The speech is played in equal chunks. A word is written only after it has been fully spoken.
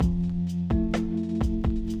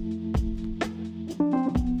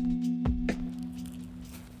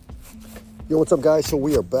Yo, what's up, guys? So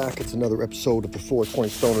we are back. It's another episode of the 420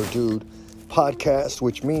 Stoner Dude podcast,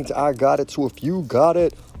 which means I got it. So if you got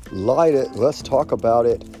it, light it. Let's talk about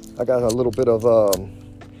it. I got a little bit of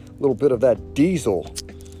that diesel.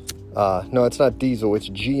 No, it's not diesel. It's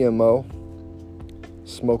GMO.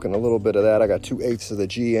 Smoking a little bit of that. I got 2/8 of the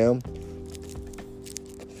GM.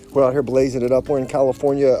 We're out here blazing it up. We're in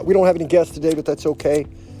California. We don't have any guests today, but that's okay.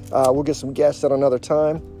 We'll get some guests at another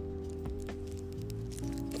time.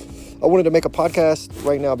 I wanted to make a podcast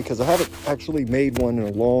right now because I haven't actually made one in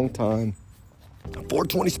a long time.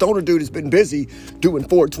 420 Stoner Dude has been busy doing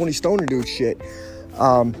 420 Stoner Dude shit.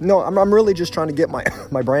 No, I'm really just trying to get my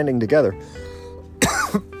branding together.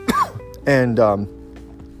 And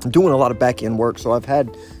doing a lot of back-end work, so I've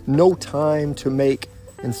had no time to make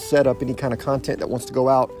and set up any kind of content that wants to go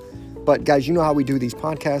out. But guys, you know how we do these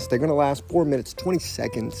podcasts. They're going to last 4 minutes, 20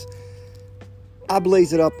 seconds. I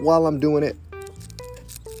blaze it up while I'm doing it.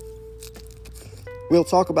 We'll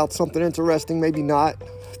talk about something interesting, maybe not.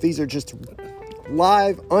 These are just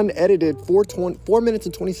live, unedited, 4 minutes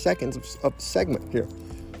and 20 seconds of segment here.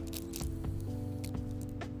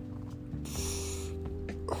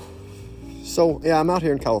 So, yeah, I'm out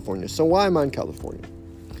here in California. So why am I in California?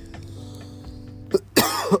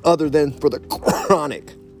 Other than for the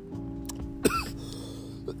chronic.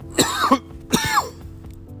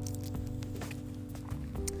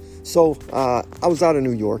 So, I was out in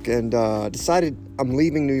New York and decided I'm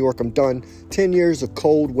leaving New York. I'm done. 10 years of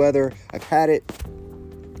cold weather. I've had it.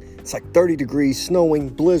 It's like 30 degrees, snowing,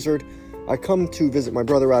 blizzard. I come to visit my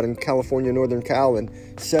brother out in California, Northern Cal, and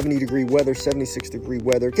 70-degree weather, 76-degree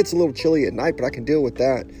weather. It gets a little chilly at night, but I can deal with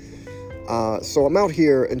that. So I'm out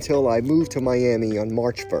here until I move to Miami on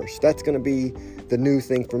March 1st. That's going to be the new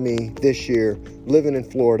thing for me this year, living in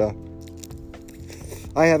Florida.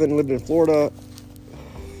 I haven't lived in Florida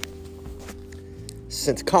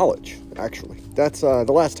since college, actually. That's the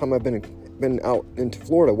last time I've been out into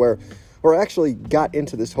Florida, where I actually got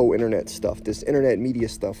into this whole internet stuff, this internet media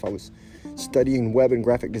stuff. I was studying web and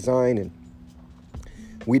graphic design, and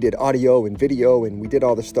we did audio and video, and we did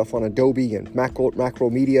all this stuff on Adobe and macro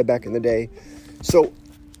media back in the day. So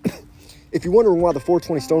if you're wondering why the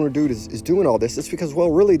 420 Stoner Dude is doing all this, it's because,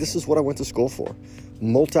 well, really, this is what I went to school for.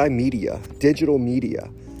 Multimedia, digital media,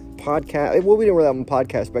 podcast. Well, we didn't really have a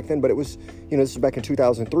podcast back then, but it was, this was back in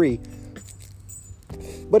 2003.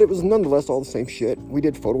 But it was nonetheless all the same shit. We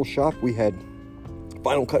did Photoshop, we had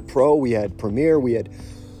Final Cut Pro, we had Premiere, we had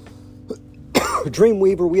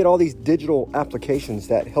Dreamweaver, we had all these digital applications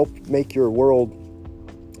that help make your world,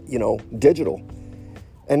 digital.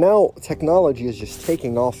 And now technology is just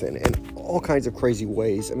taking off in all kinds of crazy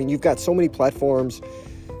ways. I mean, you've got so many platforms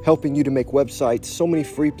helping you to make websites, so many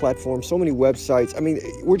free platforms, so many websites. I mean,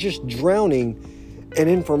 we're just drowning in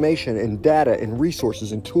information and data and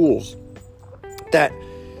resources and tools that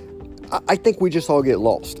I think we just all get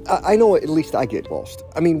lost. I know at least I get lost.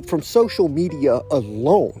 I mean, from social media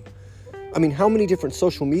alone. I mean, how many different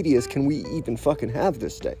social medias can we even fucking have in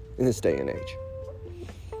this day and age?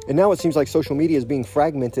 And now it seems like social media is being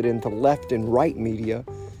fragmented into left and right media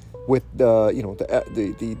with the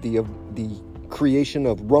creation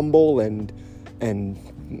of Rumble and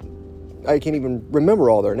I can't even remember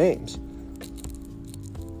all their names.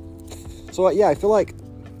 So yeah, I feel like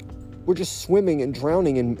we're just swimming and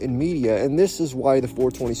drowning in media, and this is why the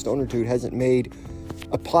 420 Stoner Dude hasn't made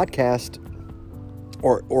a podcast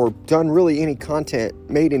or done really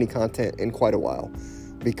made any content in quite a while,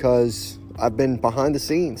 because I've been behind the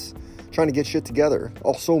scenes trying to get shit together,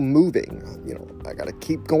 also moving. I gotta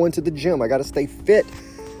keep going to the gym, I gotta stay fit,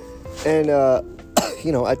 and I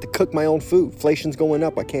have to cook my own food. Inflation's going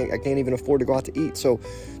up. I can't even afford to go out to eat. So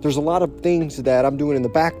there's a lot of things that I'm doing in the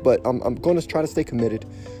back, but I'm going to try to stay committed.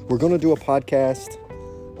 We're going to do a podcast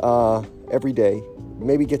every day,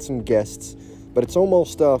 maybe get some guests, but it's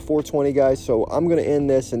almost 4:20, guys. So I'm going to end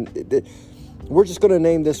this, and we're just going to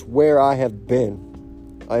name this Where I Have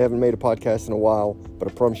Been. I haven't made a podcast in a while, but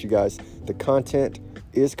I promise you guys, the content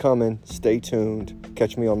is coming. Stay tuned.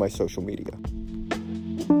 Catch me on my social media.